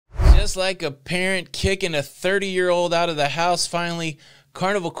Just like a parent kicking a 30-year-old out of the house, finally,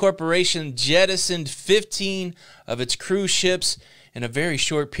 Carnival Corporation jettisoned 15 of its cruise ships in a very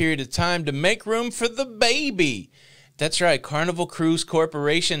short period of time to make room for the baby. That's right, Carnival Cruise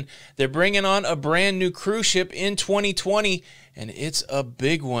Corporation. They're bringing on a brand new cruise ship in 2020, and it's a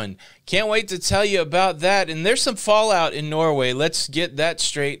big one. Can't wait to tell you about that. And there's some fallout in Norway. Let's get that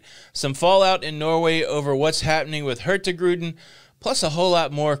straight. Some fallout in Norway over what's happening with Hurtigruten, plus a whole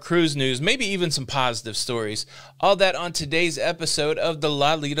lot more cruise news, maybe even some positive stories. All that on today's episode of the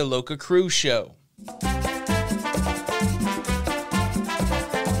Lido Loca Cruise Show.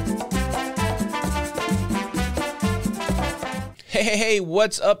 Hey,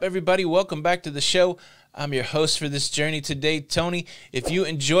 what's up, everybody? Welcome back to the show. I'm your host for this journey today, Tony. If you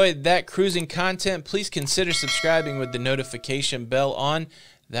enjoyed that cruising content, please consider subscribing with the notification bell on.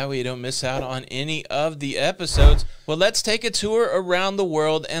 That way you don't miss out on any of the episodes. Well, let's take a tour around the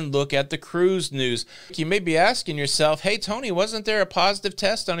world and look at the cruise news. You may be asking yourself, hey, Tony, wasn't there a positive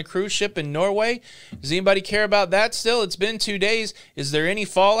test on a cruise ship in Norway? Does anybody care about that still? It's been 2 days. Is there any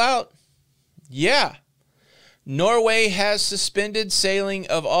fallout? Yeah. Norway has suspended sailing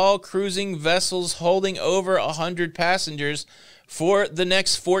of all cruising vessels holding over 100 passengers for the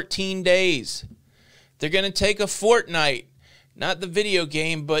next 14 days. They're going to take a fortnight. Not the video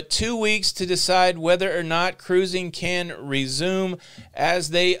game, but 2 weeks to decide whether or not cruising can resume as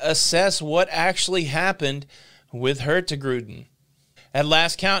they assess what actually happened with Hurtigruten. At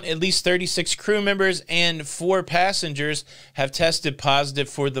last count, at least 36 crew members and 4 passengers have tested positive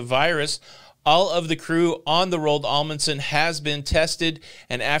for the virus. All of the crew on the Roald Amundsen has been tested,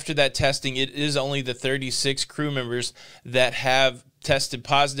 and after that testing, it is only the 36 crew members that have tested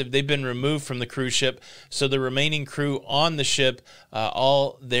positive. They've been removed from the cruise ship, so the remaining crew on the ship,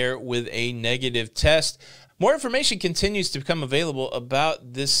 all there with a negative test. More information continues to become available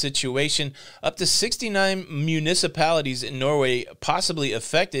about this situation. Up to 69 municipalities in Norway possibly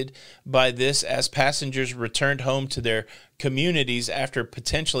affected by this as passengers returned home to their communities after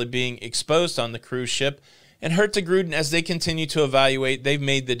potentially being exposed on the cruise ship. And Hurtigruten, as they continue to evaluate, they've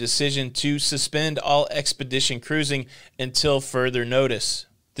made the decision to suspend all expedition cruising until further notice.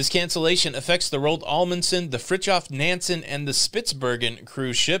 This cancellation affects the Roald Amundsen, the Fridtjof Nansen, and the Spitsbergen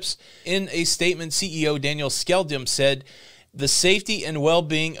cruise ships. In a statement, CEO Daniel Skeldum said, "The safety and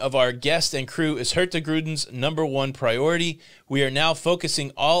well-being of our guests and crew is Hurtigruten's #1 priority. We are now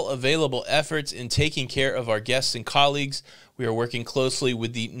focusing all available efforts in taking care of our guests and colleagues. We are working closely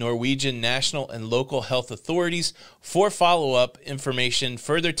with the Norwegian national and local health authorities for follow-up information,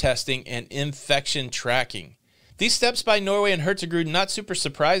 further testing, and infection tracking." These steps by Norway and Hurtigruten, not super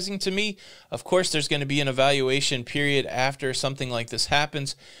surprising to me. Of course, there's going to be an evaluation period after something like this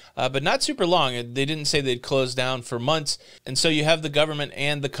happens, but not super long. They didn't say they'd close down for months, and so you have the government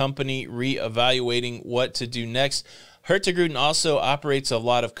and the company re-evaluating what to do next. Hurtigruten also operates a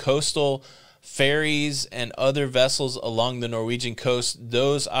lot of coastal ferries and other vessels along the Norwegian coast.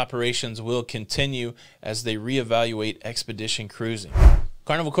 Those operations will continue as they reevaluate expedition cruising.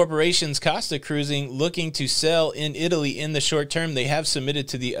 Carnival Corporation's Costa Cruising looking to sell in Italy in the short term. They have submitted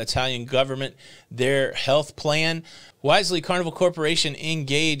to the Italian government their health plan. Wisely, Carnival Corporation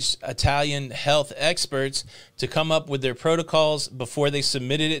engaged Italian health experts to come up with their protocols before they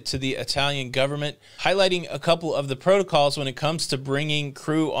submitted it to the Italian government. Highlighting a couple of the protocols when it comes to bringing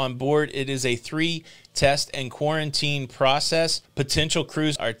crew on board, it is a 3-test and quarantine process. Potential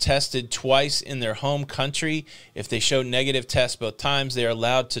crews are tested twice in their home country. If they show negative tests both times, they are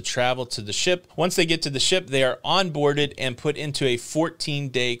allowed to travel to the ship. Once they get to the ship, they are onboarded and put into a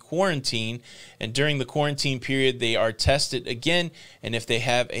 14-day quarantine. And during the quarantine period, they are tested again. And if they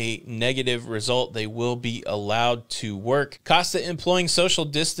have a negative result, they will be allowed to work. Costa employing social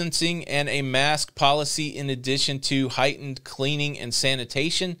distancing and a mask policy in addition to heightened cleaning and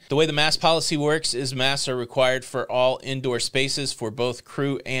sanitation. The way the mask policy works is masks are required for all indoor spaces for both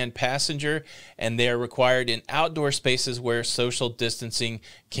crew and passenger, and they are required in outdoor spaces where social distancing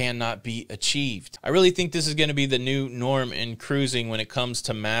cannot be achieved. I really think this is going to be the new norm in cruising when it comes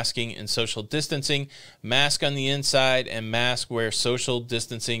to masking and social distancing. Mask on the inside and mask where social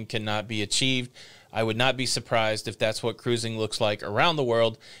distancing cannot be achieved. I would not be surprised if that's what cruising looks like around the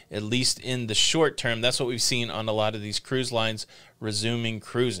world, at least in the short term. That's what we've seen on a lot of these cruise lines resuming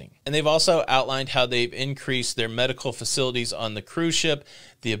cruising. And they've also outlined how they've increased their medical facilities on the cruise ship,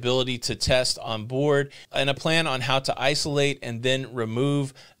 the ability to test on board, and a plan on how to isolate and then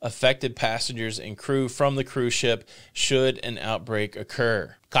remove affected passengers and crew from the cruise ship should an outbreak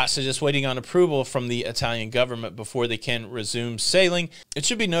occur. Costa just waiting on approval from the Italian government before they can resume sailing. It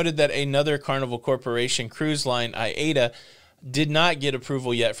should be noted that another Carnival Corporation cruise line, AIDA, did not get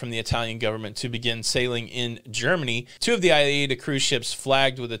approval yet from the Italian government to begin sailing in Germany. 2 of the AIDA cruise ships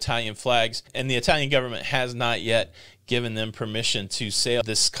flagged with Italian flags, and the Italian government has not yet given them permission to sail.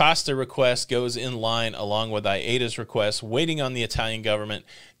 This Costa request goes in line along with AIDA's request, waiting on the Italian government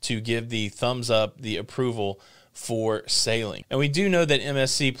to give the thumbs up, the approval for sailing. And we do know that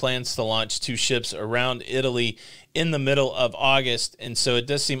MSC plans to launch 2 ships around Italy in the middle of August, and so it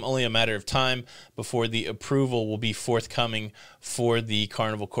does seem only a matter of time before the approval will be forthcoming for the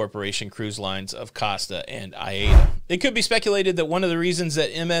Carnival Corporation cruise lines of Costa and AIDA. It could be speculated that one of the reasons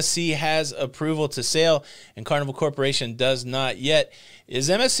that MSC has approval to sail and Carnival Corporation does not yet is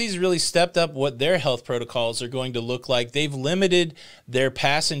MSC's really stepped up what their health protocols are going to look like. They've limited their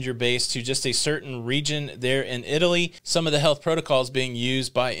passenger base to just a certain region there in Italy. Some of the health protocols being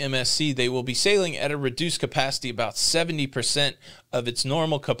used by MSC, they will be sailing at a reduced capacity, about 70% of its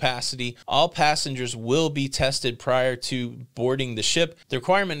normal capacity. All passengers will be tested prior to boarding the ship. The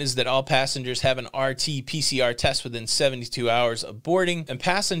requirement is that all passengers have an RT-PCR test within 72 hours of boarding, and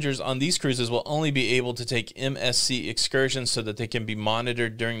passengers on these cruises will only be able to take MSC excursions so that they can be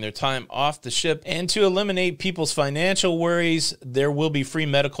monitored during their time off the ship. And to eliminate people's financial worries, there will be free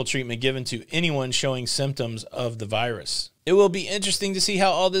medical treatment given to anyone showing symptoms of the virus. It will be interesting to see how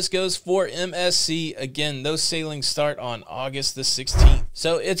all this goes for MSC. Again, those sailings start on August the 16th.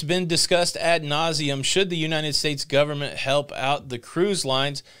 So it's been discussed ad nauseum. Should the United States government help out the cruise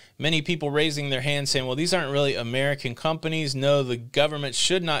lines? Many people raising their hands saying, well, these aren't really American companies. No, the government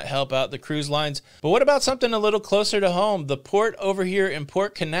should not help out the cruise lines. But what about something a little closer to home? The port over here in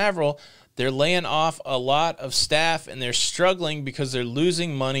Port Canaveral, they're laying off a lot of staff and they're struggling because they're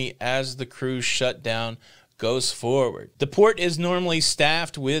losing money as the cruise shutdown goes forward. The port is normally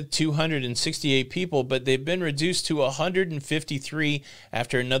staffed with 268 people, but they've been reduced to 153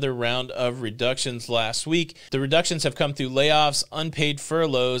 after another round of reductions last week. The reductions have come through layoffs, unpaid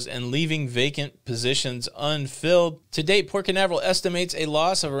furloughs, and leaving vacant positions unfilled. To date, Port Canaveral estimates a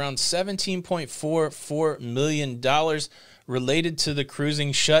loss of around $17.44 million related to the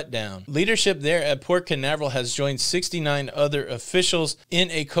cruising shutdown. Leadership there at Port Canaveral has joined 69 other officials in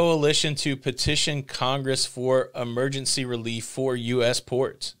a coalition to petition Congress for emergency relief for U.S.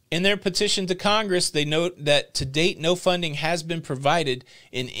 ports. In their petition to Congress, they note that to date, no funding has been provided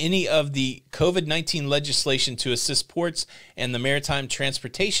in any of the COVID-19 legislation to assist ports and the maritime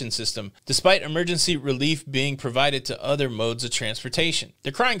transportation system, despite emergency relief being provided to other modes of transportation.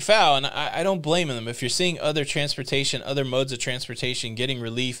 They're crying foul, and I don't blame them. If you're seeing other transportation, other modes of transportation getting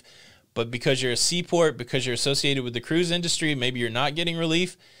relief, but because you're a seaport, because you're associated with the cruise industry, maybe you're not getting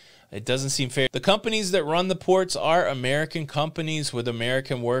relief, it doesn't seem fair. The companies that run the ports are American companies with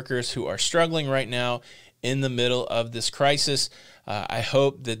American workers who are struggling right now in the middle of this crisis. I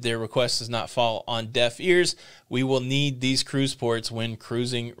hope that their request does not fall on deaf ears. We will need these cruise ports when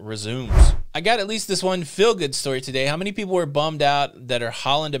cruising resumes. I got at least this one feel-good story today. How many people were bummed out that are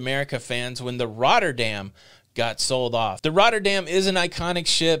Holland America fans when the Rotterdam got sold off? The Rotterdam is an iconic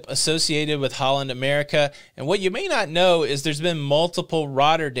ship associated with Holland America, and what you may not know is there's been multiple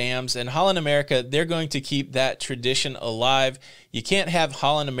Rotterdams, and Holland America, they're going to keep that tradition alive. You can't have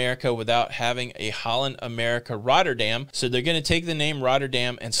Holland America without having a Holland America Rotterdam, so they're going to take the name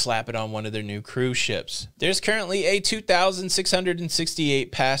Rotterdam and slap it on one of their new cruise ships. There's currently a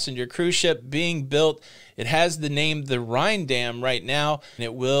 2,668 passenger cruise ship being built. It has the name the Rhindam right now, and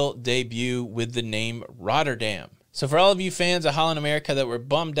it will debut with the name Rotterdam. So for all of you fans of Holland America that were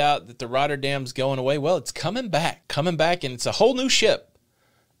bummed out that the Rotterdam's going away, well, it's coming back, and it's a whole new ship.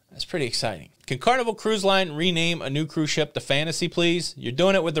 That's pretty exciting. Can Carnival Cruise Line rename a new cruise ship the Fantasy, please? You're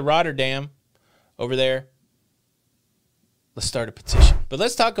doing it with the Rotterdam over there. Let's start a petition. But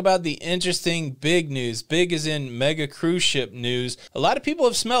let's talk about the interesting big news. Big as in mega cruise ship news. A lot of people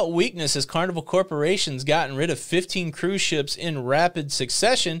have smelt weakness as Carnival Corporation's gotten rid of 15 cruise ships in rapid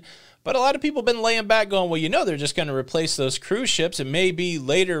succession. But a lot of people have been laying back going, well, you know, they're just going to replace those cruise ships. It may be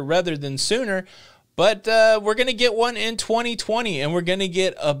later rather than sooner. But we're going to get one in 2020, and we're going to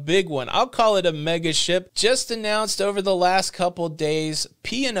get a big one. I'll call it a mega ship. Just announced over the last couple days,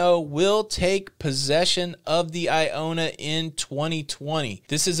 P&O will take possession of the Iona in 2020.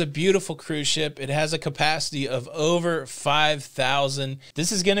 This is a beautiful cruise ship. It has a capacity of over 5,000.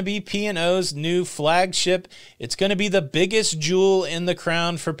 This is going to be P&O's new flagship. It's going to be the biggest jewel in the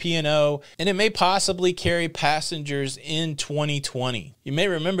crown for P&O, and it may possibly carry passengers in 2020. You may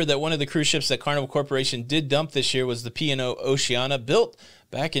remember that one of the cruise ships that Carnival Corporation did dump this year was the P&O Oceana, built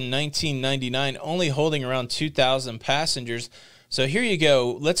back in 1999, only holding around 2,000 passengers. So here you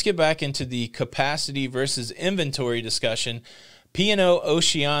go. Let's get back into the capacity versus inventory discussion. P&O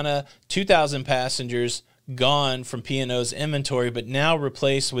Oceana, 2,000 passengers, gone from P&O's inventory, but now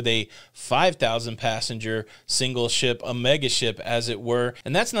replaced with a 5,000 passenger single ship, a mega ship as it were.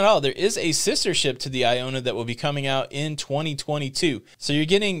 And that's not all. There is a sister ship to the Iona that will be coming out in 2022. So you're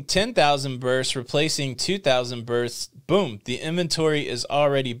getting 10,000 berths replacing 2,000 berths. Boom, the inventory is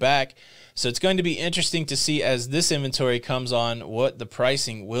already back. So it's going to be interesting to see as this inventory comes on what the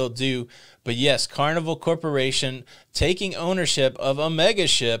pricing will do. But yes, Carnival Corporation taking ownership of a mega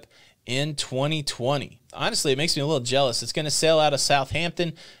ship in 2020. Honestly, it makes me a little jealous. It's going to sail out of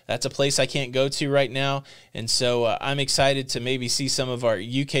Southampton. That's a place I can't go to right now. And so I'm excited to maybe see some of our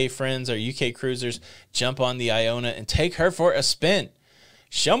UK friends, our UK cruisers, jump on the Iona and take her for a spin.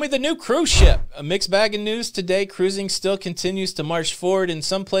 Show me the new cruise ship. A mixed bag of news today. Cruising still continues to march forward in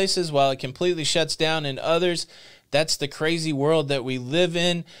some places while it completely shuts down in others. That's the crazy world that we live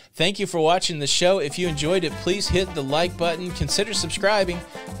in. Thank you for watching the show. If you enjoyed it, please hit the like button. Consider subscribing.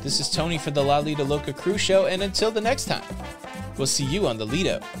 This is Tony for the Lido Loca Cruise Show. And until the next time, we'll see you on the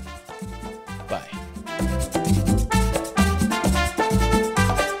Lido. Bye.